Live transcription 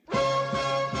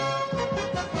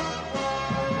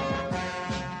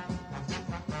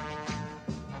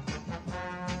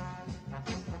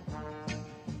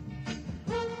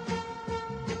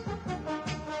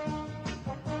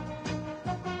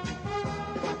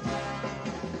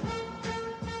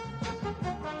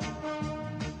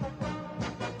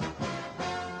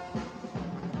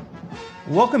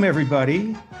Welcome,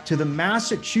 everybody, to the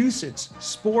Massachusetts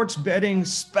Sports Betting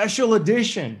Special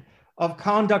Edition of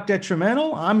Conduct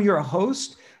Detrimental. I'm your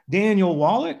host, Daniel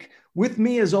Wallach. With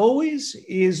me, as always,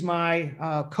 is my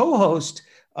co-host,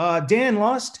 Dan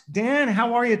Lust. Dan,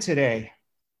 how are you today?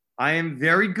 I am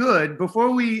very good.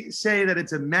 Before we say that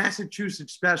it's a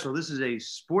Massachusetts special, this is a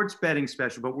sports betting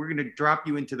special, but we're going to drop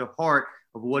you into the heart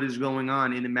of what is going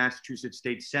on in the Massachusetts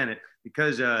State Senate.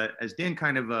 Because as Dan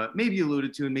kind of maybe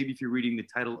alluded to, and maybe if you're reading the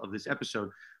title of this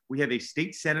episode, we have a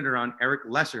state senator on, Eric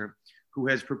Lesser, who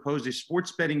has proposed a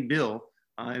sports betting bill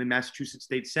in the Massachusetts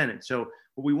State Senate. So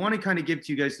what we want to kind of give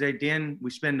to you guys today, Dan, we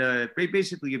spend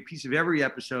basically a piece of every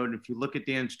episode. And if you look at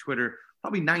Dan's Twitter,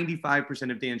 probably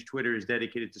 95% of Dan's Twitter is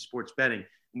dedicated to sports betting.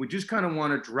 And we just kind of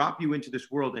want to drop you into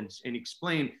this world and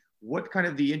explain what kind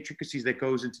of the intricacies that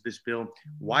goes into this bill,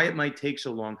 why it might take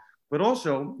so long, but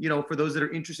also, you know, for those that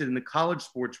are interested in the college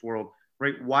sports world,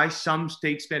 right, why some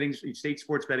state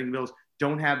sports betting bills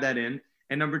don't have that in.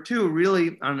 And number two,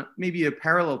 really on maybe a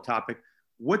parallel topic,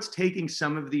 what's taking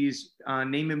some of these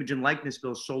name, image, and likeness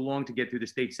bills so long to get through the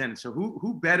state Senate? So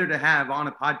who better to have on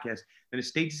a podcast than a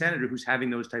state senator who's having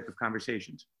those type of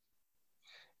conversations?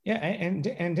 Yeah, and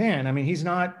Dan, I mean, he's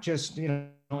not just,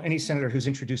 any senator who's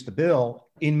introduced the bill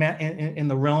in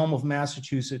the realm of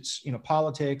Massachusetts,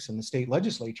 politics and the state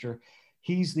legislature.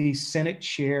 He's the Senate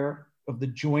chair of the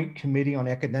Joint Committee on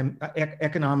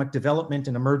Economic Development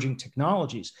and Emerging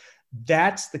Technologies.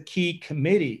 That's the key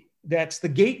committee. That's the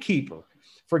gatekeeper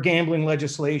for gambling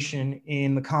legislation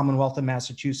in the Commonwealth of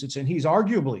Massachusetts. And he's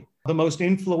arguably the most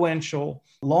influential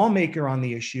lawmaker on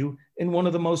the issue in one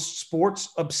of the most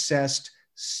sports-obsessed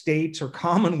states or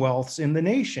commonwealths in the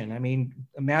nation. I mean,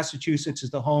 Massachusetts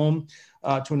is the home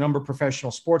to a number of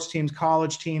professional sports teams,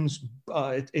 college teams.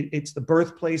 It's the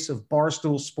birthplace of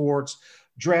Barstool Sports,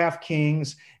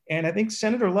 DraftKings. And I think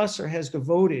Senator Lesser has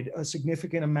devoted a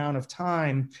significant amount of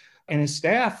time, and his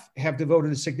staff have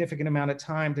devoted a significant amount of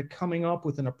time to coming up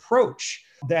with an approach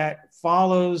that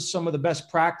follows some of the best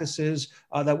practices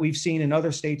that we've seen in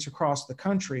other states across the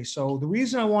country. So the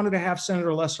reason I wanted to have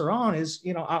Senator Lesser on is,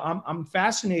 I'm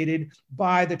fascinated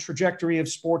by the trajectory of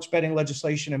sports betting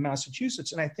legislation in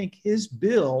Massachusetts. And I think his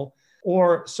bill,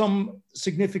 or some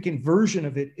significant version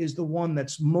of it, is the one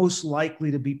that's most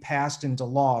likely to be passed into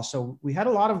law. So we had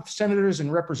a lot of senators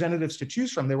and representatives to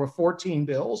choose from. There were 14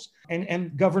 bills,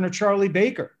 and Governor Charlie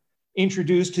Baker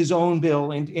introduced his own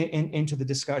bill into the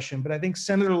discussion. But I think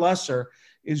Senator Lesser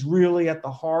is really at the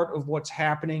heart of what's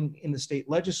happening in the state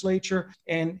legislature.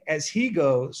 And as he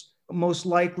goes, most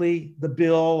likely the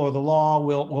bill or the law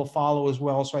will follow as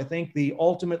well. So I think the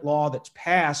ultimate law that's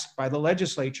passed by the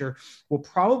legislature will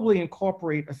probably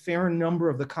incorporate a fair number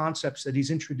of the concepts that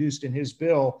he's introduced in his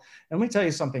bill. And let me tell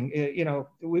you something,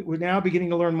 we're now beginning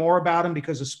to learn more about him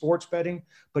because of sports betting,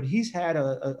 but he's had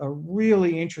a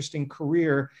really interesting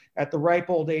career. At the ripe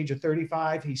old age of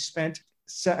 35, he spent,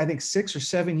 I think, 6 or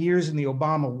 7 years in the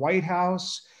Obama White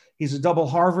House. He's a double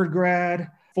Harvard grad,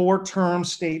 4-term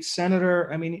state senator.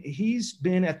 I mean, he's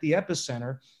been at the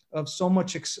epicenter of so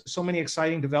many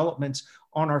exciting developments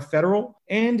on our federal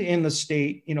and in the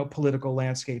state, political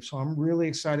landscape. So I'm really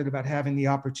excited about having the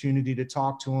opportunity to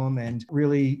talk to him and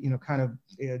really, kind of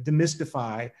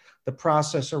demystify the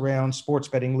process around sports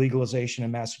betting legalization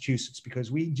in Massachusetts,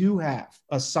 because we do have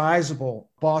a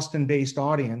sizable Boston-based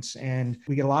audience, and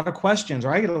we get a lot of questions,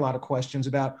 or I get a lot of questions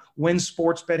about when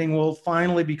sports betting will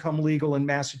finally become legal in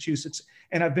Massachusetts.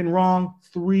 And I've been wrong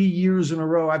 3 years in a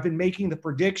row. I've been making the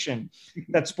prediction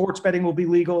that sports betting will be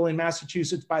legal in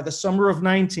Massachusetts by the summer of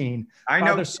 19. I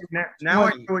know. Now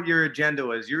I know what your agenda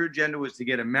was. Your agenda was to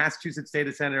get a Massachusetts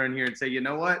state senator in here and say, you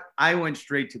know what? I went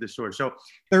straight to the source. So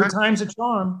third time's a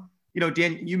charm.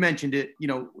 Dan, you mentioned it,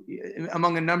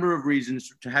 among a number of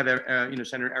reasons to have,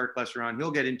 Senator Eric Lesser on.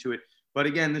 He'll get into it. But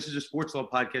again, this is a sports law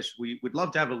podcast. We would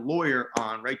love to have a lawyer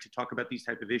on, right, to talk about these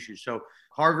type of issues. So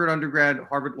Harvard undergrad,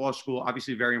 Harvard Law School,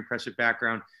 obviously very impressive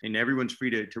background, and everyone's free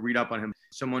to read up on him.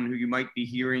 Someone who you might be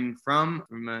hearing from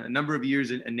a number of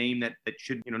years, a name that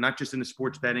should, not just in the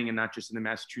sports betting and not just in the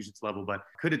Massachusetts level, but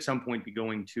could at some point be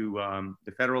going to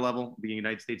the federal level, being a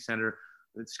United States Senator.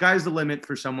 The sky's the limit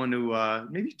for someone who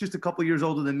maybe just a couple years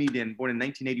older than me, Dan, born in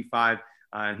 1985.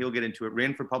 He'll get into it,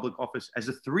 ran for public office as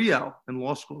a 3L in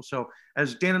law school. So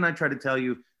as Dan and I try to tell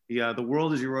you, the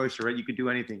world is your oyster, right? You could do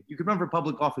anything. You could run for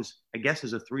public office, I guess,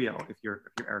 as a 3L if you're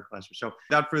Eric Lesser. So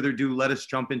without further ado, let us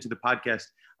jump into the podcast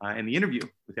and the interview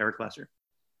with Eric Lesser.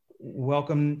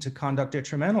 Welcome to Conduct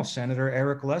Detrimental, Senator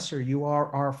Eric Lesser. You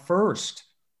are our first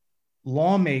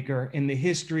lawmaker in the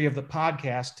history of the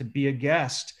podcast to be a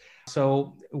guest.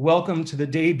 So welcome to the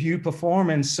debut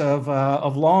performance of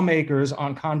lawmakers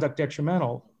on Conduct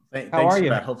Detrimental. How Thanks are for you?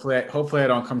 that. Hopefully I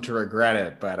don't come to regret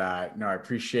it, but no, I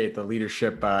appreciate the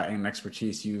leadership and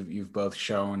expertise you've both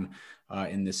shown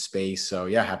in this space. So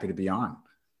yeah, happy to be on.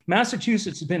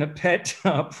 Massachusetts has been a pet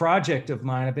project of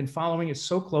mine. I've been following it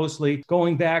so closely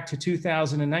going back to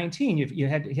 2019. You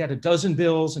had a dozen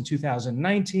bills in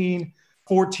 2019,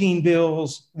 14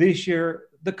 bills this year.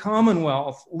 The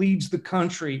Commonwealth leads the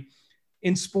country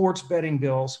in sports betting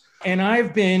bills. And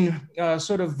I've been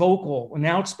sort of vocal and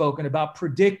outspoken about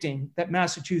predicting that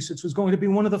Massachusetts was going to be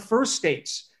one of the first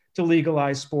states to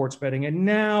legalize sports betting. And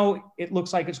now it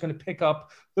looks like it's going to pick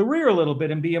up the rear a little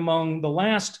bit and be among the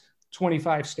last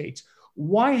 25 states.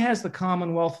 Why has the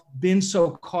Commonwealth been so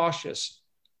cautious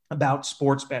about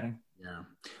sports betting? Yeah,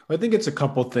 well, I think it's a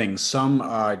couple things. Some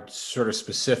sort of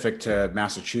specific to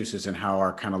Massachusetts and how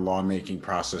our kind of lawmaking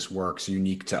process works,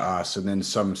 unique to us, and then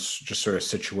some just sort of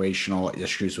situational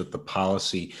issues with the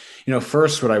policy.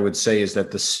 First, what I would say is that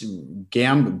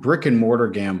the brick and mortar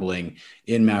gambling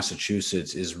in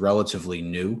Massachusetts is relatively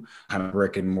new. Kind of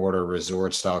brick and mortar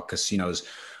resort style casinos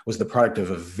was the product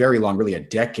of a very long, really a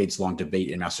decades long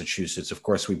debate in Massachusetts. Of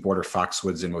course, we border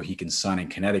Foxwoods and Mohegan Sun in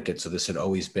Connecticut. So this had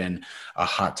always been a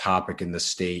hot topic in the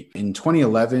state. In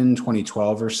 2011,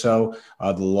 2012 or so,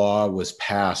 the law was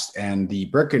passed and the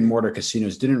brick and mortar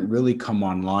casinos didn't really come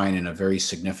online in a very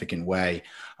significant way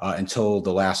until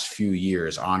the last few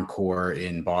years. Encore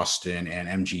in Boston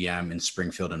and MGM in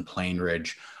Springfield and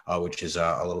Plainridge, which is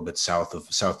a little bit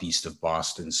southeast of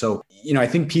Boston. So, I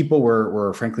think people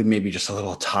were frankly maybe just a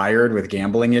little tired with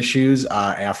gambling issues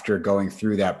after going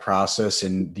through that process.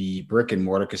 And the brick and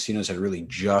mortar casinos had really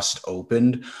just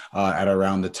opened at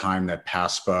around the time that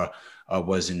PASPA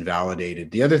was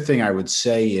invalidated. The other thing I would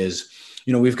say is,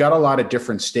 we've got a lot of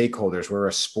different stakeholders. We're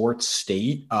a sports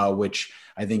state, which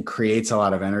I think creates a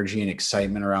lot of energy and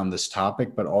excitement around this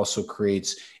topic, but also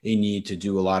creates a need to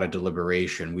do a lot of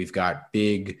deliberation. We've got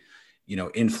big,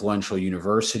 influential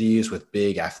universities with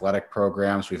big athletic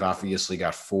programs. We've obviously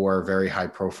got 4 very high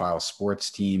profile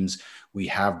sports teams. We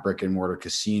have brick and mortar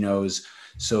casinos.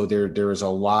 So there is a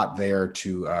lot there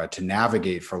to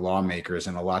navigate for lawmakers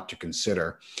and a lot to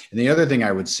consider. And the other thing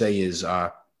I would say is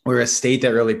we're a state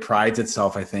that really prides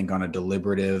itself, I think, on a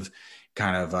deliberative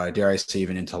kind of, dare I say,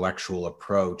 even intellectual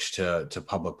approach to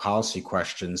public policy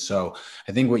questions. So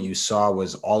I think what you saw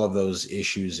was all of those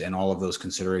issues and all of those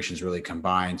considerations really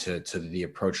combined to the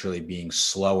approach really being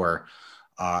slower,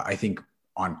 I think,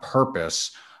 on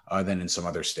purpose than in some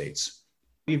other states.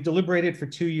 You've deliberated for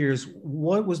 2 years.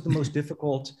 What was the most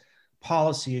difficult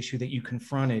policy issue that you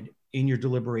confronted in your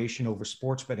deliberation over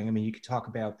sports betting? I mean, you could talk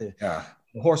about the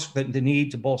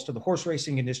need to bolster the horse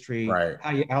racing industry, right,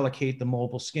 how you allocate the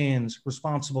mobile skins,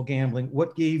 responsible gambling.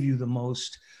 What gave you the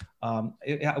most, I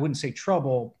wouldn't say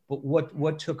trouble, but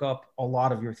what took up a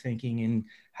lot of your thinking in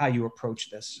how you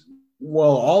approach this?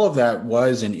 Well, all of that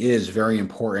was and is very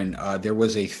important. There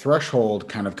was a threshold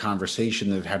kind of conversation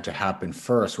that had to happen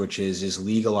first, which is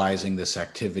legalizing this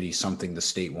activity something the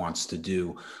state wants to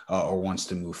do or wants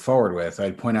to move forward with?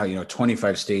 I'd point out,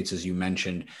 25 states, as you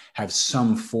mentioned, have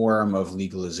some form of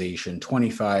legalization.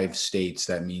 25 states,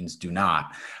 that means do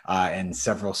not. And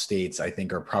several states, I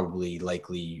think, are probably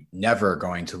likely never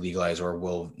going to legalize or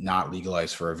will not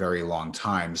legalize for a very long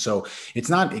time. So it's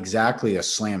not exactly a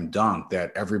slam dunk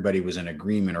that everybody was in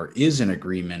agreement or is in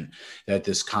agreement that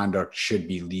this conduct should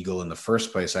be legal in the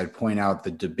first place. I'd point out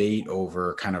the debate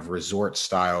over kind of resort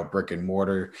style brick and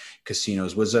mortar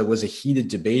casinos was a heated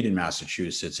debate in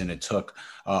Massachusetts, and it took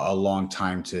a long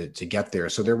time to get there.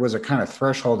 So there was a kind of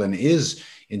threshold, and is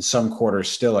in some quarters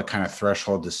still a kind of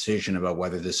threshold decision about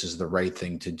whether this is the right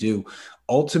thing to do.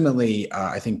 Ultimately,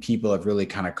 I think people have really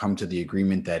kind of come to the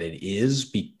agreement that it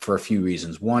is for a few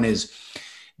reasons. One is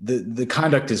the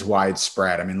conduct is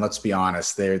widespread. I mean, let's be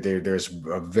honest, there's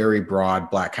a very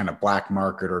broad black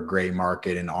market or gray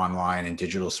market in online and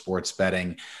digital sports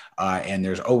betting. And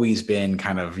there's always been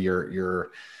kind of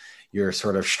your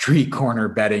sort of street corner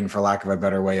betting, for lack of a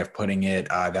better way of putting it,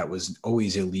 that was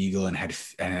always illegal and had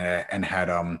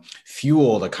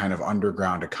fueled a kind of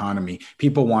underground economy.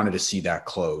 People wanted to see that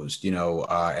closed,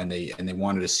 and they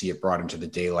wanted to see it brought into the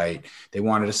daylight. They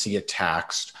wanted to see it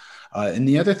taxed. And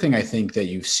the other thing I think that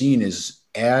you've seen is,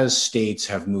 as states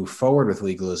have moved forward with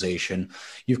legalization,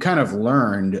 you've kind of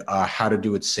learned how to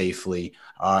do it safely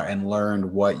and learned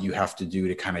what you have to do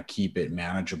to kind of keep it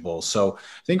manageable. So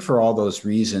I think for all those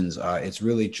reasons, it's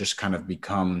really just kind of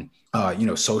become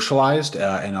socialized,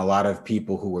 and a lot of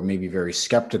people who were maybe very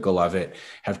skeptical of it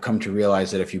have come to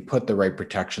realize that if you put the right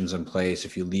protections in place,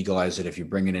 if you legalize it, if you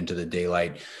bring it into the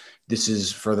daylight, this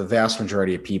is, for the vast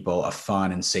majority of people, a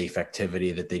fun and safe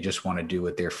activity that they just want to do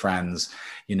with their friends,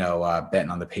 betting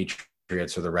on the Patriots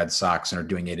Patriots or the Red Sox and are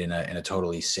doing it in a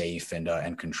totally safe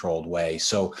and controlled way.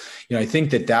 So, I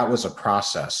think that was a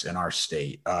process in our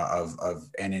state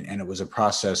and it was a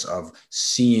process of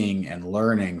seeing and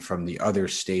learning from the other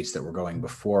states that were going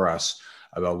before us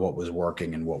about what was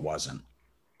working and what wasn't.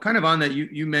 Kind of on that,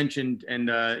 you mentioned, and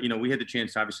we had the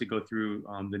chance to obviously go through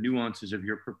the nuances of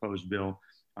your proposed bill,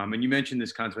 and you mentioned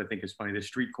this concept. I think is funny, the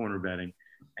street corner betting,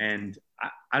 and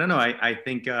I don't know. I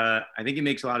think it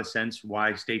makes a lot of sense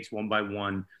why states one by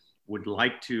one would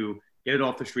like to get it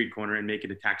off the street corner and make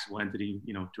it a taxable entity,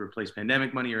 to replace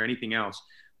pandemic money or anything else.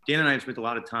 Dan and I have spent a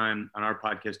lot of time on our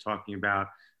podcast talking about,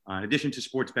 in addition to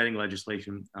sports betting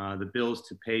legislation, the bills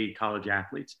to pay college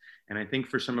athletes. And I think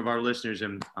for some of our listeners,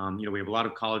 and we have a lot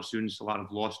of college students, a lot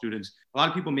of law students, a lot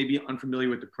of people may be unfamiliar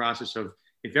with the process of,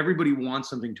 if everybody wants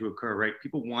something to occur, right?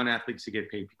 People want athletes to get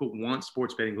paid. People want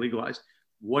sports betting legalized.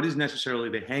 What is necessarily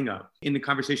the hang up in the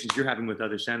conversations you're having with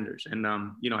other senators? And,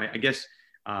 I guess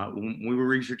when we were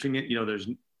researching it, there's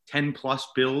 10 plus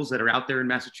bills that are out there in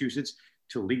Massachusetts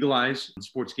to legalize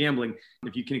sports gambling.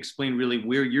 If you can explain really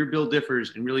where your bill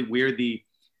differs and really where the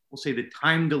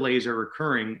time delays are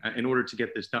occurring in order to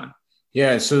get this done.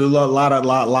 Yeah, so a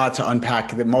lot to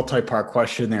unpack. The multi-part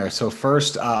question there. So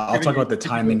first, I'll talk about the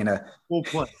timing in a full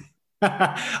play.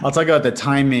 I'll talk about the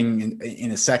timing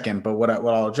in a second, but what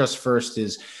I'll address first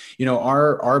is,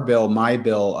 our bill, my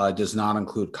bill, does not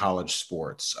include college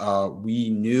sports. We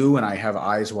knew, and I have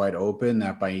eyes wide open,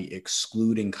 that by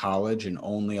excluding college and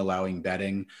only allowing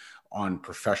betting on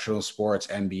professional sports,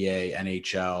 NBA,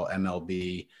 NHL,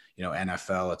 MLB,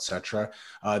 NFL, et cetera,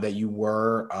 that you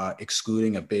were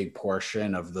excluding a big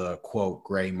portion of the quote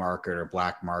gray market or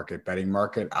black market betting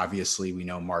market. Obviously, we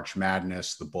know March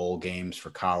Madness, the bowl games for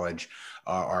college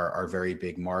are very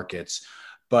big markets.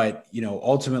 But,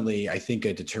 ultimately, I think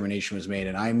a determination was made,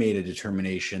 and I made a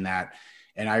determination that,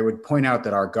 and I would point out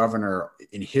that our governor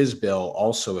in his bill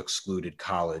also excluded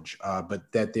college,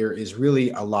 but that there is really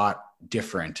a lot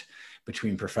different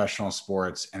between professional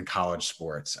sports and college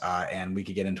sports. And we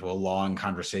could get into a long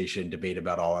conversation, debate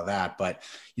about all of that. But,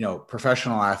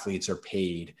 professional athletes are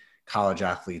paid. College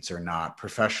athletes are not.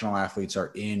 Professional athletes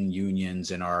are in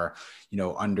unions and are,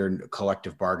 under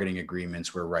collective bargaining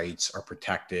agreements where rights are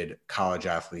protected. College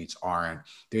athletes aren't.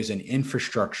 There's an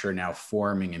infrastructure now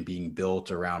forming and being built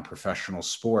around professional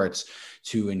sports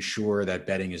to ensure that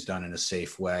betting is done in a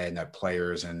safe way and that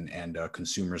players and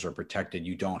consumers are protected.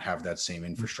 You don't have that same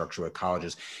infrastructure with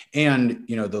colleges. And,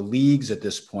 the leagues at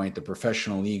this point, the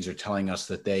professional leagues are telling us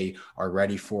that they are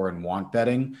ready for and want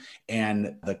betting.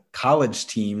 And the college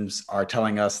teams are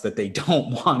telling us that they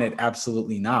don't want it.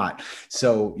 Absolutely not.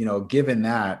 So, given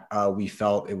that, we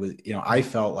felt it was, I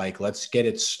felt like, let's get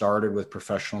it started with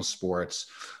professional sports.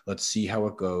 Let's see how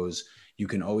it goes. You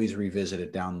can always revisit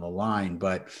it down the line,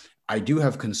 but I do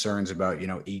have concerns about,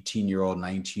 18-year-old,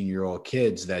 19-year-old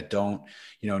kids that don't,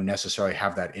 necessarily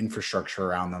have that infrastructure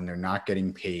around them. They're not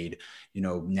getting paid,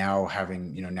 now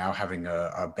having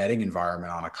a betting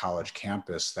environment on a college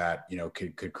campus that,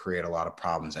 could create a lot of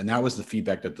problems. And that was the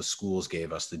feedback that the schools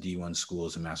gave us, the D1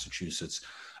 schools in Massachusetts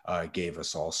gave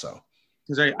us also.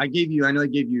 Because I gave you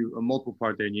a multiple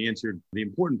part there, and you answered the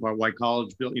important part, why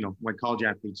college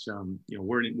athletes,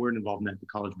 weren't involved in that, the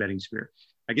college betting sphere.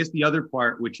 I guess the other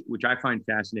part, which I find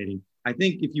fascinating, I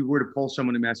think if you were to poll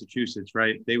someone in Massachusetts,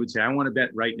 right, they would say, I want to bet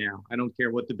right now. I don't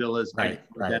care what the bill is. Right.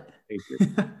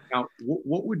 Now,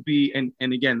 what would be, and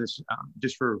again, this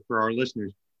just for our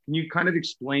listeners, can you kind of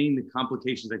explain the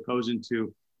complications that goes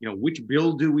into, which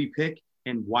bill do we pick?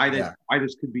 And why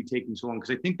this could be taking so long? Because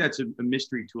I think that's a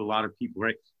mystery to a lot of people,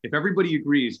 right? If everybody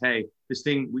agrees, hey, this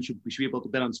thing we should be able to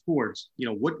bet on sports,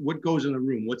 what goes in the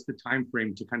room? What's the time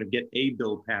frame to kind of get a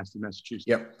bill passed in Massachusetts?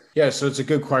 Yep. Yeah. So it's a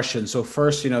good question. So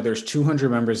first, there's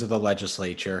 200 members of the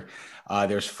legislature.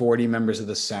 There's 40 members of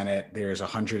the Senate. There's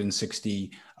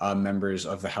 160 members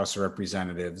of the House of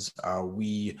Representatives.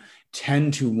 We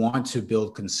tend to want to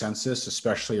build consensus,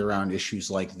 especially around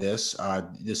issues like this.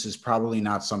 This is probably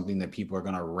not something that people are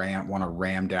going to want to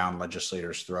ram down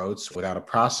legislators' throats without a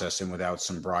process and without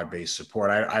some broad-based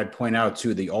support. I'd point out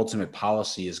too, the ultimate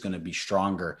policy is going to be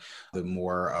stronger the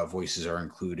more voices are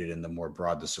included and the more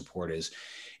broad the support is.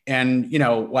 And,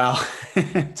 while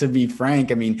to be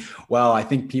frank, I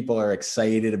think people are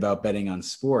excited about betting on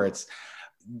sports,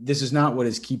 this is not what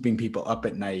is keeping people up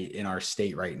at night in our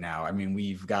state right now.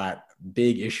 We've got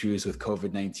big issues with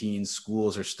COVID-19.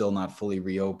 Schools are still not fully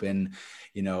reopened.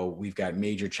 We've got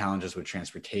major challenges with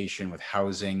transportation, with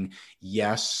housing.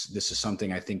 Yes, this is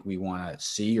something I think we want to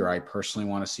see, or I personally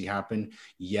want to see happen.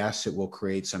 Yes, it will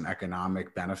create some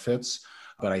economic benefits,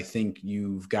 but I think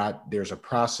there's a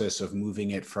process of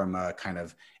moving it from a kind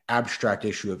of abstract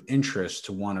issue of interest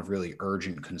to one of really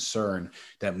urgent concern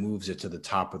that moves it to the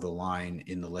top of the line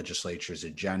in the legislature's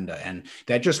agenda. And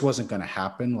that just wasn't going to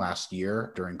happen last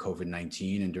year during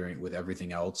COVID-19 and with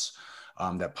everything else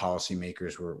that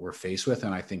policymakers were faced with,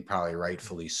 and I think probably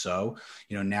rightfully so.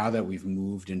 Now that we've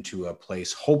moved into a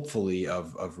place, hopefully,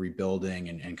 of rebuilding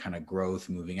and kind of growth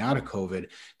moving out of COVID,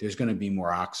 there's going to be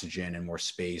more oxygen and more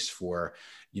space for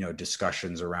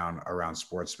discussions around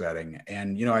sports betting.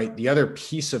 And the other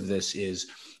piece of this is,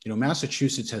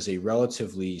 Massachusetts has a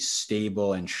relatively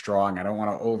stable and strong, I don't want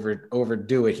to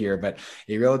overdo it here, but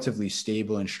a relatively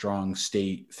stable and strong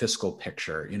state fiscal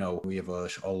picture. We have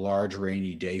a large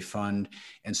rainy day fund,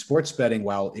 and sports betting,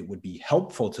 while it would be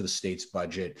helpful to the state's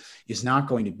budget, is not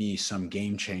going to be some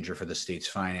game changer for the state's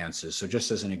finances. So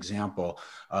just as an example,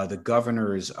 the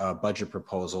governor's budget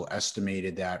proposal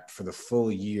estimated that for the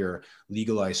full year,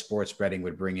 legalized sports betting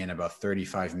would bring in about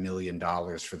 $35 million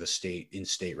for the state in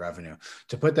state revenue.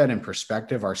 To put that in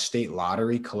perspective, our state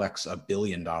lottery collects $1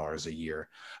 billion a year,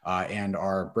 and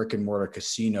our brick and mortar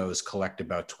casinos collect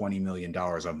about $20 million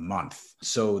a month.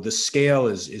 So the scale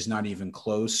is not even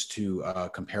close to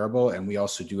comparable. And we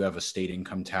also do have a state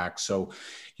income tax. So,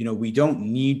 we don't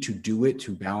need to do it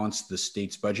to balance the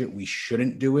state's budget. We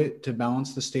shouldn't do it to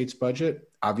balance the state's budget.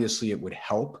 Obviously, it would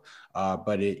help,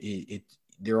 but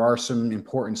there are some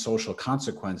important social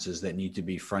consequences that need to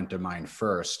be front of mind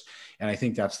first. And I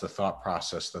think that's the thought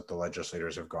process that the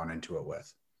legislators have gone into it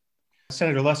with.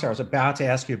 Senator Lesser, I was about to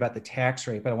ask you about the tax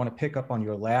rate, but I want to pick up on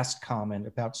your last comment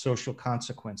about social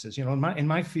consequences. In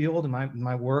my field, in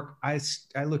my work, I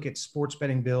look at sports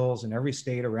betting bills in every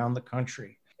state around the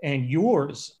country. And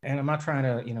yours, and I'm not trying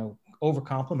to, over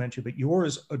compliment you, but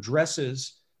yours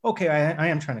addresses, okay, I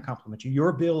am trying to compliment you.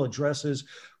 Your bill addresses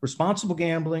responsible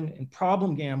gambling and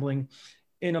problem gambling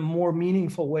in a more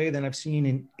meaningful way than I've seen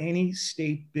in any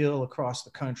state bill across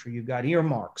the country. You've got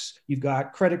earmarks, you've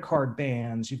got credit card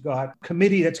bans, you've got a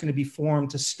committee that's going to be formed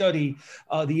to study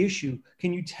the issue.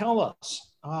 Can you tell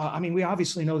us? We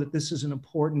obviously know that this is an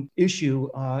important issue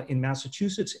in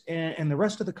Massachusetts and the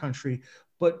rest of the country,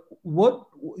 but what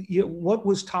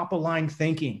was top of line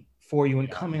thinking for you in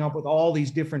coming up with all these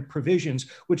different provisions,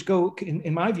 which go,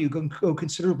 in my view, go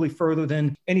considerably further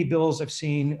than any bills I've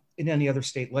seen in any other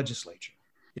state legislature?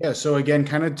 Yeah. So again,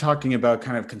 kind of talking about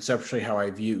kind of conceptually how I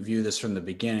view this from the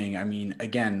beginning.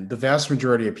 Again, the vast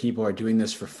majority of people are doing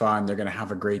this for fun. They're going to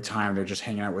have a great time. They're just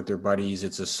hanging out with their buddies.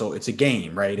 It's a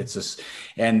game, right?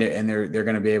 And they're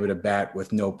going to be able to bet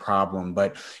with no problem.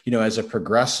 But, as a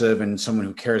progressive and someone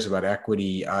who cares about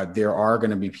equity, there are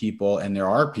going to be people, and there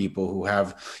are people who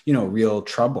have, real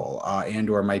trouble and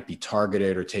or might be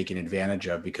targeted or taken advantage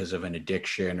of because of an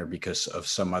addiction or because of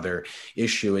some other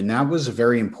issue. And that was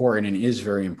very important and is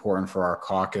very important for our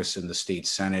caucus in the state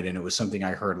Senate. And it was something I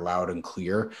heard loud and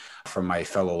clear from my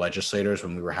fellow legislators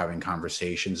when we were having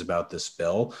conversations about this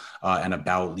bill and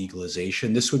about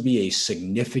legalization. This would be a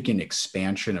significant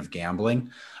expansion of gambling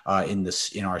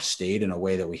in our state in a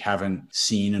way that we haven't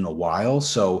seen in a while.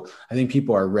 So I think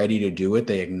people are ready to do it.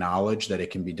 They acknowledge that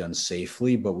it can be done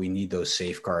safely, but we need those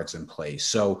safeguards in place.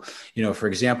 So, for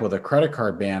example, the credit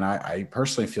card ban, I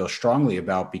personally feel strongly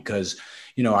about because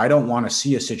I don't want to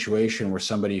see a situation where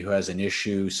somebody who has an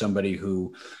issue, somebody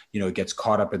who, gets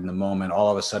caught up in the moment,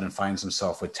 all of a sudden finds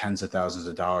himself with tens of thousands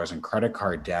of dollars in credit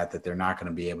card debt that they're not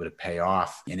going to be able to pay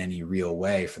off in any real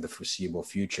way for the foreseeable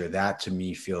future. That to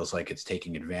me feels like it's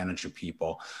taking advantage of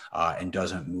people and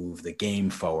doesn't move the game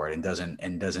forward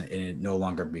and it no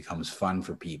longer becomes fun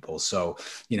for people. So,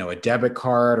 a debit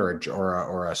card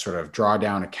or a sort of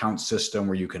drawdown account system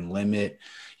where you can limit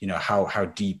how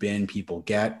deep in people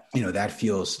get, that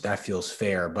feels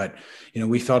fair. But,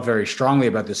 we felt very strongly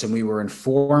about this, and we were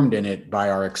informed in it by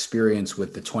our experience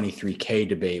with the 23K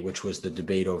debate, which was the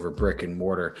debate over brick and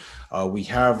mortar. We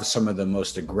have some of the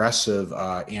most aggressive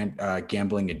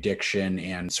gambling addiction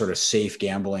and sort of safe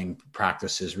gambling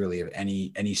practices really of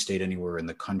any state anywhere in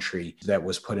the country that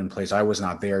was put in place. I was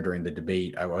not there during the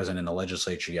debate. I wasn't in the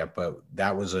legislature yet, but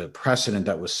that was a precedent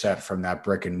that was set from that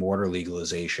brick and mortar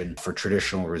legalization for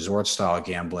traditional resort style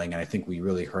gambling. And I think we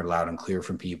really heard loud and clear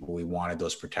from people. We wanted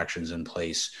those protections in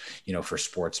place, for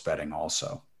sports betting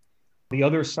also. The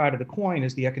other side of the coin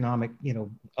is the economic,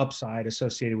 upside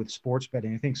associated with sports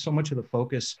betting. I think so much of the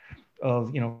focus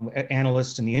of,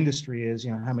 analysts in the industry is,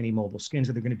 how many mobile skins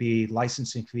are there going to be,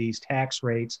 licensing fees, tax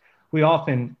rates. We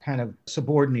often kind of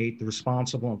subordinate the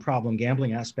responsible and problem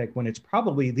gambling aspect when it's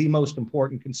probably the most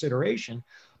important consideration.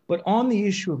 But on the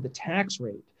issue of the tax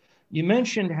rate, you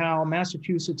mentioned how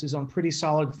Massachusetts is on pretty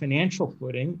solid financial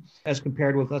footing as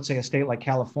compared with, let's say, a state like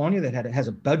California that has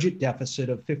a budget deficit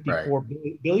of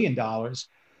 $54 billion.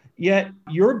 Yet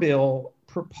your bill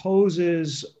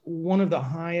proposes one of the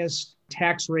highest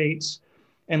tax rates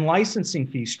and licensing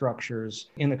fee structures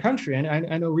in the country. And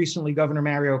I know recently Governor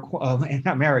Governor Andrew Cuomo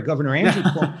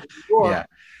of New York Yeah.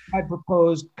 had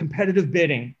proposed competitive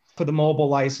bidding for the mobile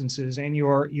licenses, and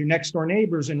your next door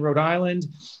neighbors in Rhode Island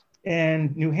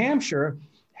and New Hampshire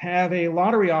have a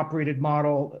lottery operated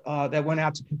model that went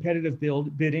out to competitive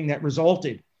bidding that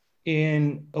resulted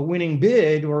in a winning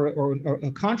bid or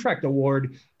a contract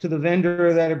award to the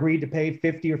vendor that agreed to pay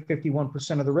 50 or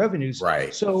 51% of the revenues.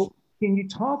 Right. So can you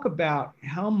talk about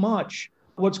how much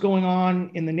what's going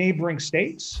on in the neighboring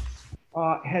states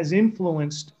has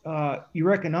influenced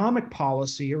your economic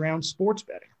policy around sports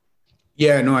betting?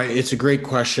 Yeah, no, it's a great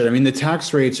question. I mean, the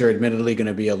tax rates are admittedly going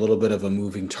to be a little bit of a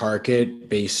moving target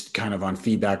based kind of on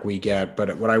feedback we get.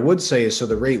 But what I would say is, so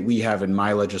the rate we have in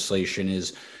my legislation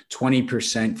is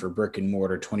 20% for brick and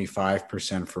mortar,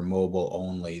 25% for mobile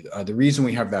only. The reason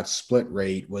we have that split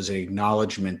rate was an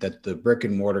acknowledgement that the brick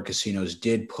and mortar casinos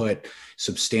did put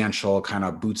substantial kind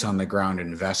of boots on the ground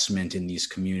investment in these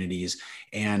communities.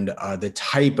 And the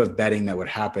type of betting that would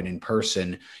happen in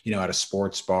person, at a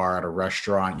sports bar, at a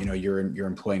restaurant, you're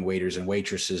employing waiters and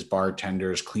waitresses,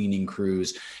 bartenders, cleaning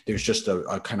crews. There's just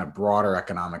a kind of broader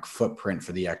economic footprint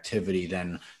for the activity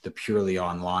than the purely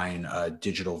online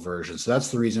digital version. So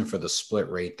that's the reason for the split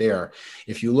rate there.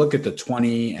 If you look at the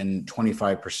 20 and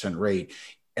 25% rate,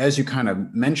 as you kind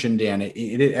of mentioned, Dan,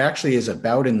 it actually is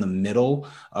about in the middle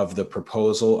of the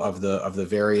proposal of the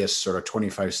various sort of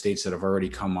 25 states that have already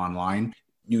come online.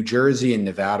 New Jersey and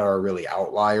Nevada are really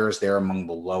outliers. They're among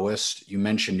the lowest. You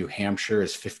mentioned New Hampshire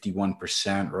is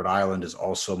 51%. Rhode Island is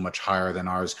also much higher than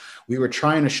ours. We were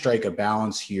trying to strike a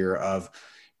balance here of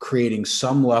creating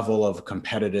some level of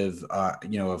competitive,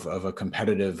 of a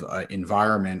competitive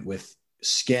environment with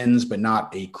skins, but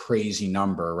not a crazy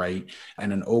number, right?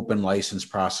 And an open license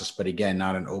process, but again,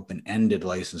 not an open-ended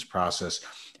license process.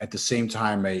 At the same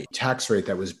time, a tax rate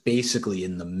that was basically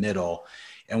in the middle.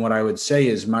 And what I would say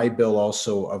is my bill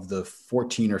also, of the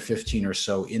 14 or 15 or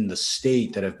so in the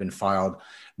state that have been filed,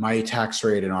 my tax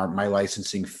rate and my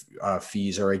licensing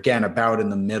fees are, again, about in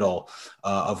the middle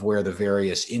of where the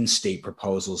various in-state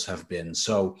proposals have been.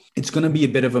 So it's going to be a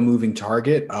bit of a moving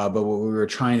target, but what we were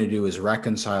trying to do is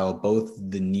reconcile both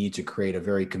the need to create a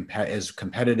very as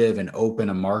competitive and open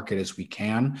a market as we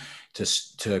can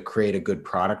to create a good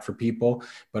product for people,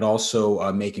 but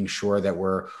also making sure that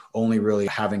we're only really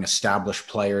having established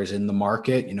players in the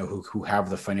market, who have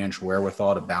the financial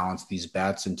wherewithal to balance these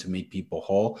bets and to make people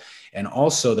whole. And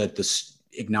also that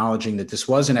acknowledging that this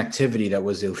was an activity that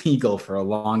was illegal for a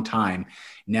long time,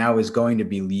 now is going to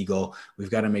be legal. We've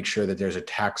got to make sure that there's a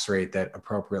tax rate that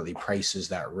appropriately prices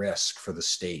that risk for the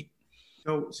state.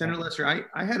 So, Senator Lesser,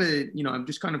 I had I'm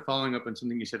just kind of following up on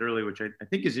something you said earlier, which I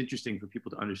think is interesting for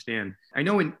people to understand. I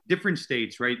know in different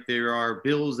states, right, there are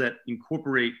bills that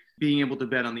incorporate being able to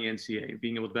bet on the NCAA,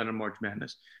 being able to bet on March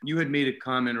Madness. You had made a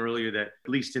comment earlier that, at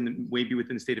least maybe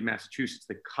within the state of Massachusetts,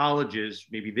 the colleges,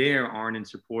 maybe there, aren't in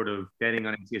support of betting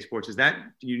on NCAA sports. Is that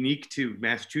unique to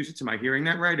Massachusetts? Am I hearing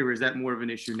that right? Or is that more of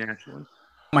an issue nationally?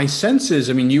 My sense is,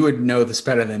 you would know this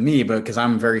better than me, but because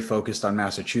I'm very focused on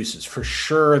Massachusetts, for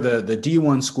sure, the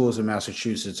D1 schools in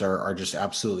Massachusetts are just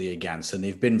absolutely against, and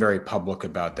they've been very public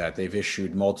about that. They've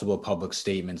issued multiple public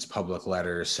statements, public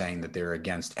letters saying that they're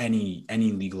against any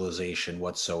legalization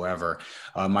whatsoever.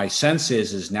 My sense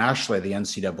is nationally, the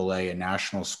NCAA and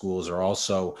national schools are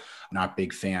also not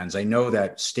big fans. I know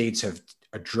that states have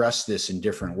addressed this in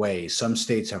different ways. Some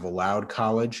states have allowed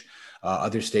college.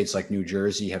 Other states like New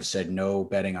Jersey have said no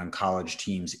betting on college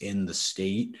teams in the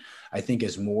state. I think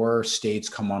as more states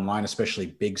come online, especially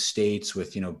big states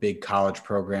with, big college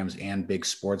programs and big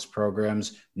sports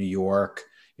programs, New York,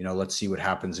 let's see what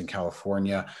happens in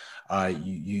California.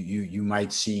 You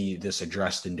might see this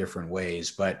addressed in different ways,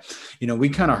 but, we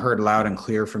kind of heard loud and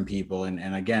clear from people.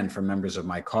 And again, from members of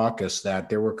my caucus, that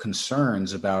there were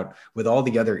concerns about, with all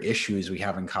the other issues we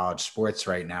have in college sports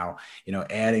right now,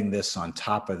 adding this on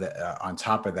top of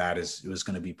that was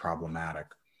going to be problematic.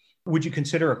 Would you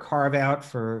consider a carve out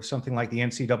for something like the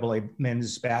NCAA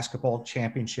men's basketball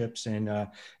championships in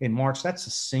March? That's the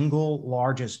single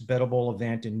largest bettable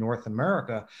event in North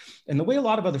America. And the way a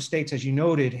lot of other states, as you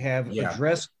noted, have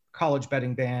addressed college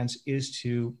betting bans is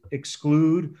to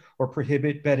exclude or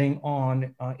prohibit betting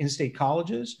on in-state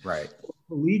colleges. Right.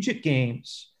 Collegiate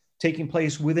games taking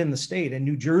place within the state. And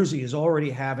New Jersey is already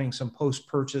having some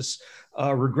post-purchase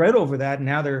regret over that. And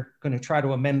now they're going to try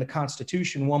to amend the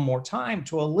Constitution one more time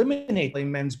to eliminate a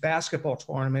men's basketball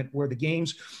tournament where the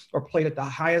games are played at the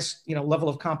highest, level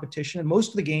of competition. And most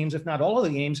of the games, if not all of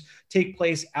the games, take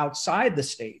place outside the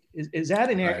state. Is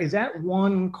that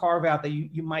one carve out that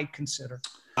you might consider?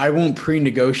 I won't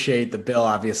pre-negotiate the bill,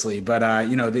 obviously, but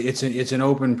it's an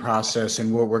open process,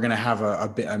 and we're going to have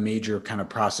a major kind of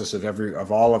process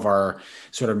of all of our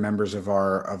sort of members of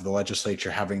the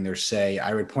legislature having their say.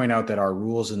 I would point out that our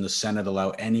rules in the Senate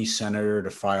allow any senator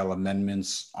to file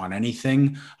amendments on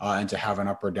anything and to have an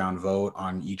up or down vote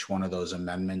on each one of those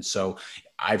amendments. So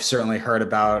I've certainly heard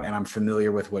about, and I'm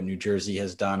familiar with what New Jersey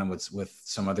has done and with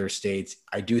some other states.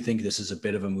 I do think this is a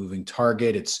bit of a moving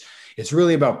target. It's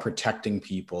really about protecting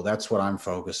people. That's what I'm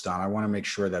focused on. I want to make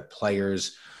sure that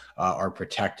players are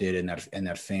protected and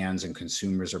that fans and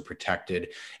consumers are protected.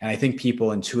 And I think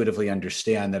people intuitively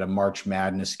understand that a March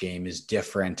Madness game is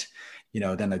different,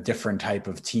 than a different type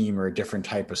of team or a different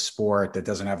type of sport that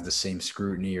doesn't have the same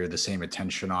scrutiny or the same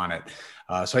attention on it.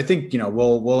 So I think,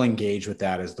 we'll engage with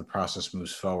that as the process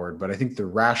moves forward. But I think the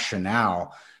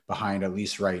rationale behind, at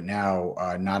least right now,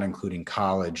 not including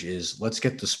college, is let's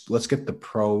get the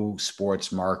pro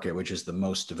sports market, which is the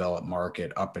most developed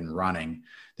market, up and running.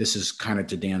 This is kind of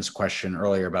to Dan's question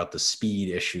earlier about the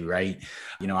speed issue, right?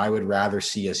 I would rather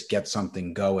see us get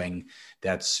something going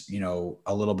that's,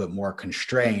 a little bit more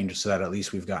constrained so that at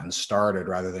least we've gotten started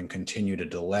rather than continue to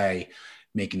delay,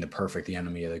 making the perfect the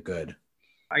enemy of the good.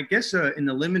 I guess in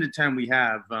the limited time we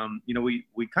have,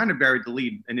 we kind of buried the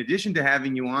lead. In addition to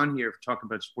having you on here talking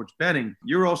about sports betting,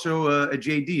 you're also a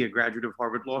JD, a graduate of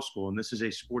Harvard Law School, and this is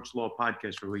a sports law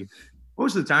podcast where we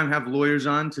most of the time have lawyers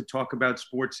on to talk about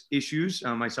sports issues,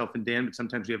 myself and Dan, but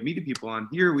sometimes we have media people on.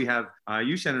 Here we have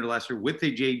you, Senator Lesser, with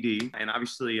a JD, and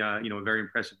obviously, a very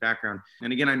impressive background.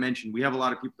 And again, I mentioned we have a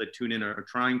lot of people that tune in are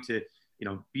trying to,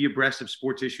 be abreast of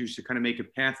sports issues to kind of make a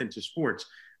path into sports.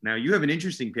 Now, you have an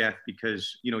interesting path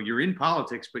because, you're in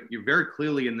politics, but you're very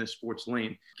clearly in this sports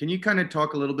lane. Can you kind of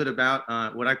talk a little bit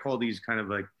about what I call these kind of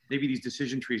like maybe these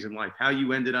decision trees in life, how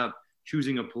you ended up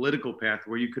choosing a political path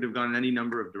where you could have gone in any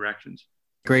number of directions?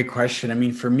 Great question. I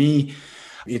mean, for me,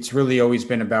 it's really always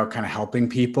been about kind of helping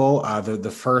people.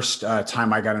 The first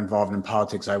time I got involved in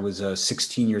politics, I was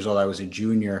 16 years old. I was a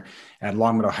junior at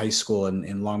Longmeadow High School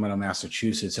in Longmeadow,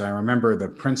 Massachusetts. And I remember the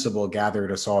principal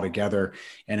gathered us all together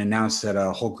and announced that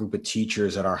a whole group of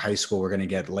teachers at our high school were going to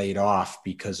get laid off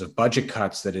because of budget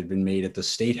cuts that had been made at the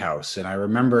State House. And I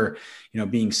remember,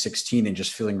 being 16 and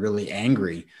just feeling really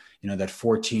angry, that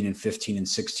 14 and 15 and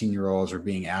 16-year-olds were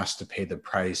being asked to pay the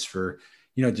price for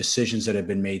decisions that had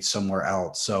been made somewhere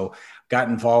else. So got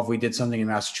involved. We did something in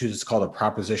Massachusetts called a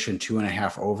Proposition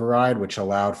 2.5 override, which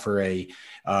allowed for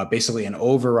basically an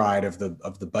override of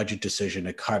the budget decision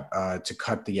to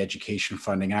cut the education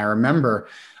funding. I remember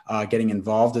getting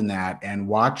involved in that and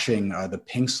watching the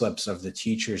pink slips of the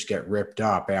teachers get ripped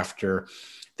up after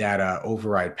that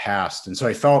override passed. And so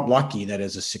I felt lucky that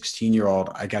as a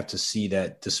 16-year-old, I got to see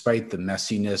that despite the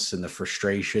messiness and the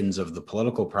frustrations of the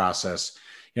political process,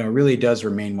 it really does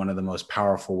remain one of the most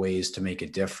powerful ways to make a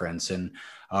difference. And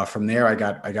from there, I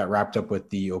got wrapped up with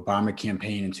the Obama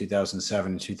campaign in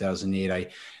 2007 and 2008. I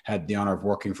had the honor of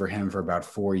working for him for about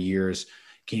 4 years,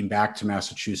 came back to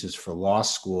Massachusetts for law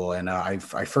school. And I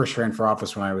first ran for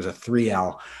office when I was a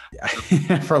 3L.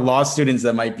 For law students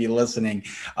that might be listening,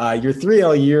 your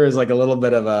 3L year is like a little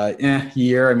bit of a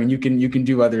year. I mean, you can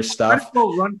do other stuff.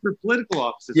 Run for political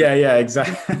offices. Yeah,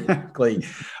 exactly.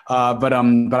 But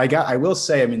I will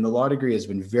say, I mean, the law degree has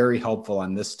been very helpful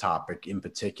on this topic in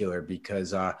particular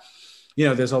because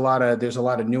there's a lot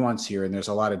of nuance here, and there's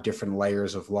a lot of different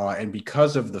layers of law, and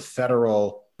because of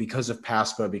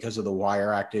PASPA, because of the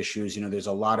Wire Act issues, there's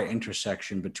a lot of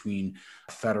intersection between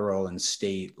federal and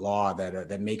state law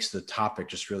that makes the topic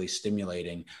just really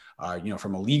stimulating,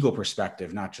 from a legal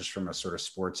perspective, not just from a sort of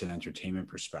sports and entertainment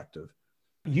perspective.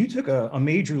 You took a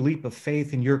major leap of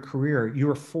faith in your career. You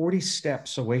were 40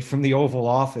 steps away from the Oval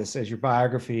Office, as your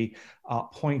biography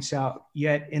points out,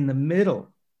 yet in the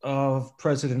middle of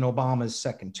President Obama's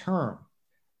second term,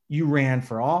 you ran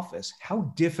for office.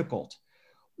 How difficult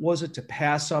was it to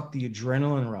pass up the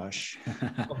adrenaline rush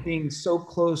of being so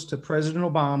close to President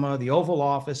Obama, the Oval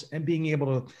Office, and being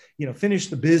able to, finish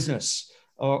the business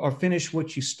or finish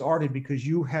what you started because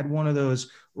you had one of those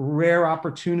rare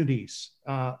opportunities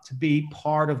to be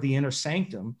part of the inner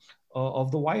sanctum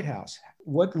of the White House?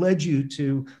 What led you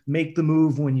to make the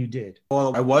move when you did?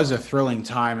 Well, it was a thrilling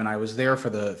time, and I was there for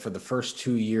the first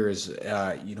 2 years.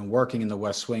 Working in the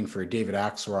West Wing for David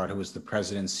Axelrod, who was the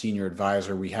president's senior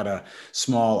advisor. We had a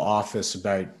small office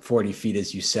about 40 feet,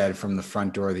 as you said, from the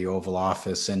front door of the Oval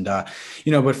Office. And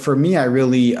but for me, I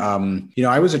really,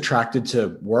 I was attracted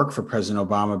to work for President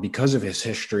Obama because of his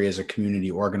history as a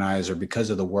community organizer, because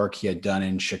of the work he had done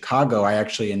in Chicago. I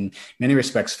actually, in many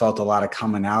respects, felt a lot of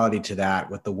commonality to that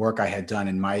with the work I had done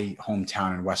in my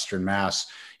hometown in Western Mass,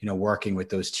 working with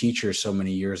those teachers so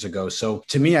many years ago. So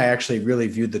to me, I actually really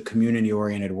viewed the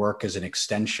community-oriented work as an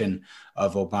extension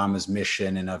of Obama's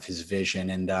mission and of his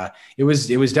vision. And it was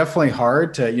definitely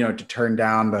hard to turn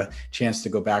down the chance to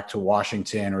go back to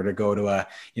Washington or to go to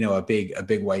a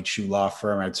big white shoe law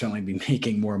firm. I'd certainly be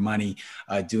making more money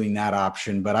doing that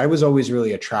option. But I was always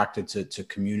really attracted to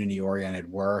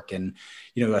community-oriented work. And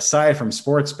aside from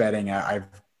sports betting, I've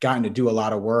gotten to do a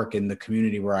lot of work in the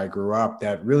community where I grew up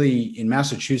that really in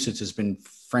Massachusetts has been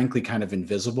frankly kind of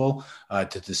invisible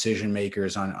to decision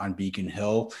makers on Beacon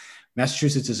Hill.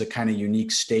 Massachusetts is a kind of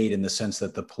unique state in the sense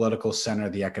that the political center,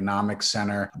 the economic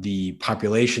center, the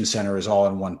population center is all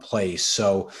in one place.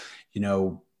 So,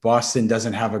 Boston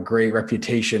doesn't have a great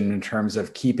reputation in terms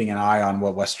of keeping an eye on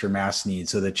what Western Mass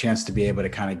needs. So the chance to be able to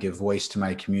kind of give voice to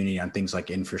my community on things like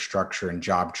infrastructure and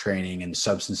job training and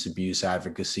substance abuse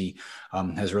advocacy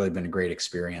has really been a great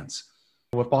experience.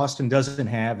 What Boston doesn't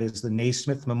have is the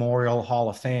Naismith Memorial Hall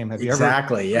of Fame. Have you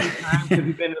Exactly, ever? Yeah. Have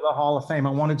you been to the Hall of Fame? I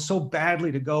wanted so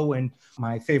badly to go, and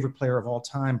my favorite player of all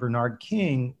time, Bernard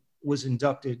King, was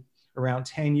inducted around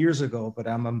 10 years ago, but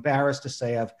I'm embarrassed to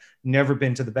say I've never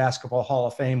been to the Basketball Hall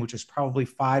of Fame, which is probably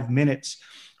 5 minutes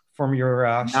from your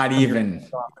not even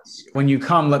office. When you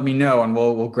come, let me know, and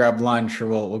we'll grab lunch or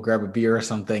we'll grab a beer or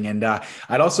something. And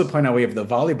I'd also point out we have the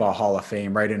Volleyball Hall of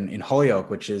Fame right in Holyoke,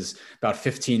 which is about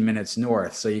 15 minutes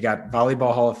north. So you got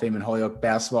Volleyball Hall of Fame in Holyoke,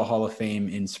 Basketball Hall of Fame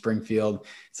in Springfield.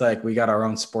 It's like we got our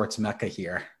own sports mecca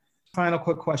here. Final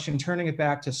quick question, turning it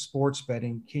back to sports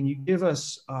betting, can you give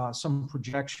us some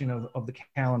projection of the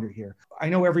calendar here? I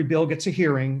know every bill gets a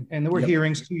hearing, and there were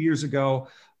hearings 2 years ago.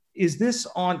 Is this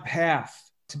on path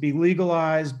to be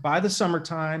legalized by the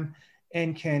summertime?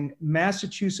 And can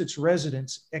Massachusetts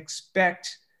residents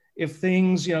expect, if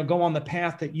things go on the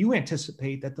path that you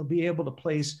anticipate, that they'll be able to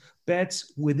place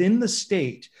bets within the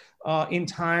state in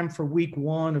time for week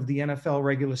 1 of the NFL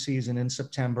regular season in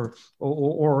September,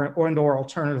 or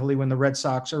alternatively when the Red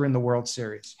Sox are in the World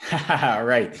Series?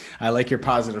 Right. I like your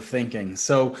positive thinking.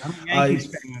 So I'm a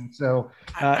Yankees fan, so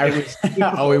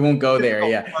we won't go there.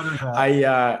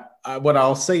 Yeah. What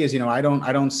I'll say is, I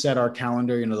don't set our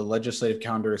calendar. The legislative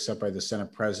calendar is set by the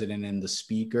Senate president and the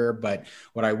speaker. But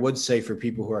what I would say for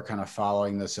people who are kind of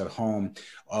following this at home,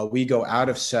 we go out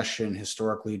of session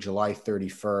historically July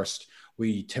 31st.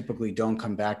 We typically don't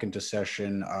come back into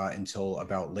session until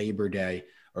about Labor Day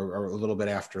or a little bit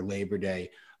after Labor Day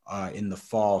in the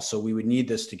fall. So we would need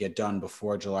this to get done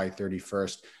before July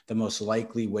 31st. The most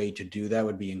likely way to do that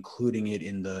would be including it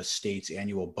in the state's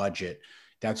annual budget.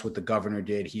 That's what the governor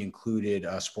did. He included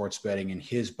sports betting in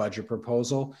his budget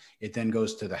proposal. It then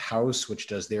goes to the House, which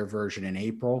does their version in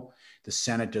April. The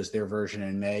Senate does their version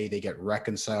in May. They get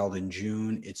reconciled in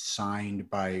June. It's signed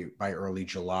by early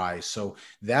July. So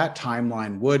that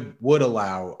timeline would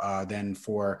allow then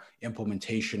for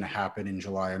implementation to happen in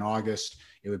July and August.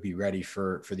 It would be ready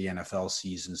for the NFL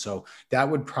season. So that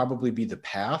would probably be the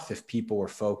path if people were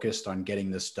focused on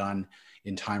getting this done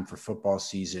in time for football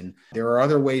season. There are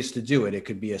other ways to do it. It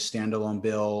could be a standalone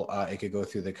bill. It could go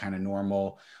through the kind of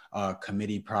normal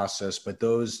committee process, but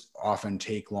those often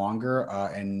take longer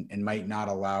and might not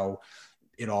allow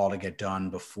it all to get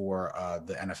done before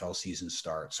the NFL season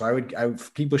starts. So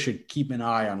people should keep an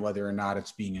eye on whether or not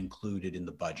it's being included in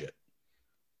the budget.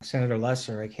 Senator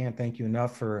Lesser, I can't thank you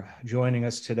enough for joining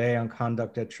us today on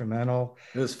Conduct Detrimental.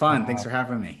 It was fun. Thanks for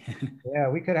having me. Yeah,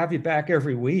 we could have you back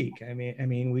every week. I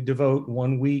mean, we devote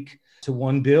 1 week to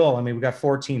one bill. I mean, we got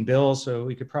 14 bills, so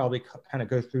we could probably kind of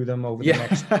go through them over the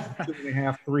next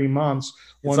 2.5, 3 months.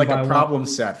 It's like a problem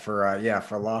set for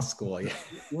law school.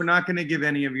 We're not going to give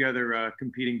any of the other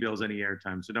competing bills any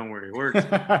airtime, so don't worry. It works.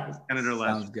 Senator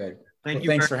Lesser. Sounds good.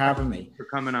 Thanks for having me. For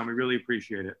coming on. We really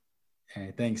appreciate it.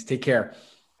 Okay, thanks. Take care.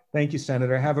 Thank you,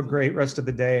 Senator. Have a great rest of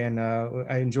the day, and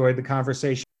I enjoyed the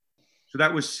conversation. So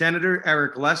that was Senator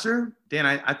Eric Lesser. Dan,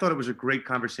 I thought it was a great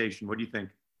conversation. What do you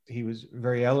think? He was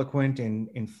very eloquent and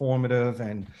informative,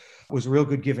 and was a real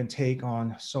good give and take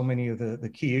on so many of the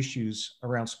key issues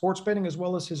around sports betting, as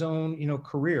well as his own,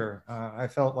 career. I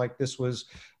felt like this was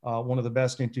one of the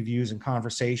best interviews and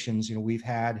conversations, we've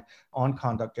had on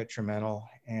Conduct Detrimental.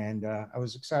 And I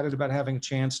was excited about having a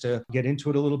chance to get into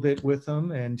it a little bit with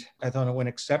him. And I thought it went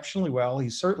exceptionally well.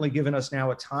 He's certainly given us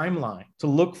now a timeline to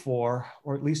look for,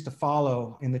 or at least to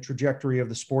follow, in the trajectory of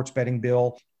the sports betting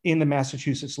bill in the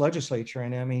Massachusetts legislature.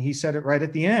 And I mean, he said it right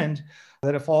at the end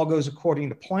that if all goes according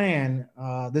to plan,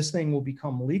 this thing will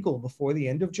become legal before the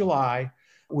end of July,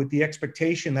 with the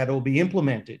expectation that it will be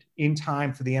implemented in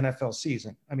time for the NFL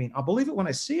season. I mean, I'll believe it when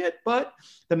I see it, but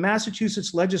the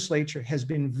Massachusetts legislature has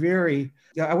been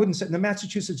I wouldn't say, the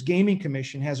Massachusetts Gaming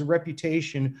Commission has a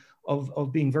reputation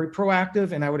of being very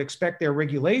proactive, and I would expect their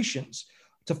regulations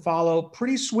to follow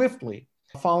pretty swiftly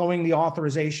following the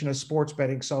authorization of sports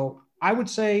betting. So I would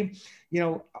say,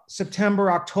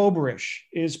 September, October-ish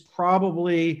is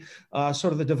probably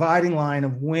sort of the dividing line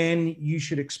of when you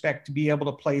should expect to be able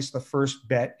to place the first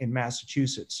bet in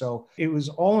Massachusetts. So it was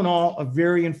all in all a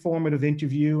very informative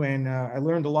interview, and I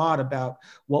learned a lot about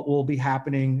what will be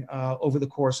happening over the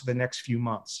course of the next few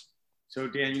months. So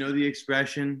Dan, the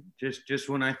expression, just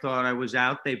when I thought I was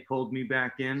out, they pulled me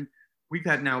back in. We've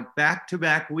had now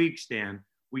back-to-back weeks, Dan.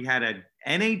 We had an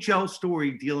NHL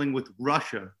story dealing with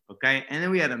Russia, okay? And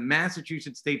then we had a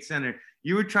Massachusetts state senator.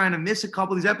 You were trying to miss a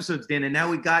couple of these episodes, Dan, and now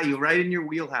we got you right in your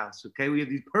wheelhouse, okay? We have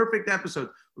these perfect episodes.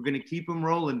 We're going to keep them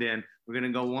rolling, Dan. We're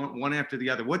going to go one after the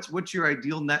other. What's your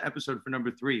ideal net episode for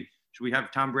number 3? Should we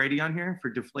have Tom Brady on here for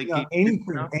Deflate?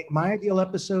 Anything. My ideal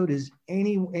episode is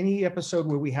any episode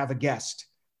where we have a guest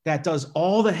that does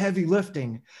all the heavy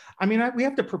lifting. I mean, we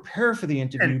have to prepare for the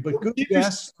interview, but good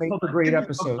guests make for great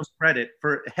episodes. Credit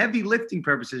for heavy lifting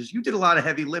purposes. You did a lot of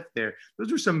heavy lift there.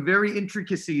 Those are some very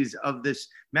intricacies of this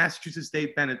Massachusetts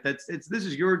State Bennett. This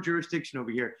is your jurisdiction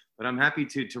over here, but I'm happy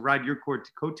to ride your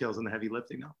coattails on the heavy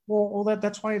lifting now. Well,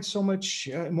 that's why it's so much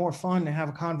more fun to have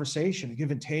a conversation, a give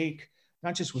and take,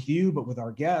 not just with you, but with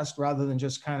our guest, rather than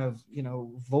just kind of,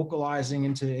 vocalizing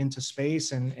into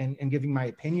space and giving my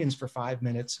opinions for 5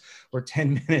 minutes or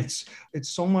 10 minutes. It's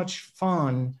so much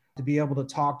fun to be able to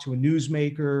talk to a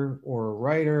newsmaker or a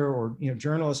writer or,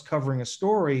 journalist covering a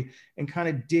story and kind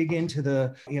of dig into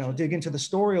the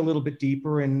story a little bit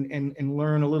deeper and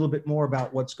learn a little bit more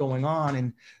about what's going on,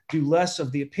 and do less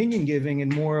of the opinion giving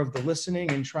and more of the listening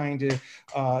and trying to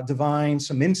divine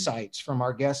some insights from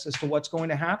our guests as to what's going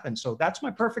to happen. So that's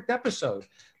my perfect episode,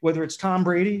 whether it's Tom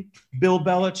Brady, Bill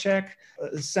Belichick,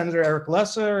 Senator Eric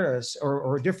Lesser,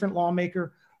 or a different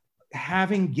lawmaker.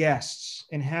 Having guests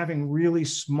and having really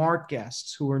smart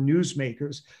guests who are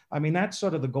newsmakers, I mean, that's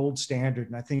sort of the gold standard.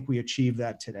 And I think we achieved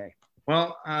that today.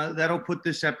 Well, that'll put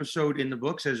this episode in the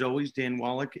books. As always, Dan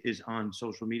Wallach is on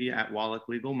social media at Wallach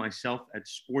Legal, myself at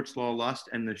Sports Law Lust,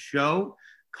 and the show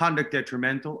Conduct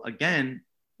Detrimental, again,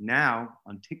 now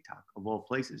on TikTok of all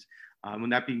places.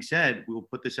 With that being said, we will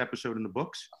put this episode in the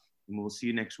books, and we'll see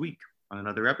you next week on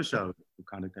another episode of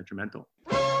Conduct Detrimental.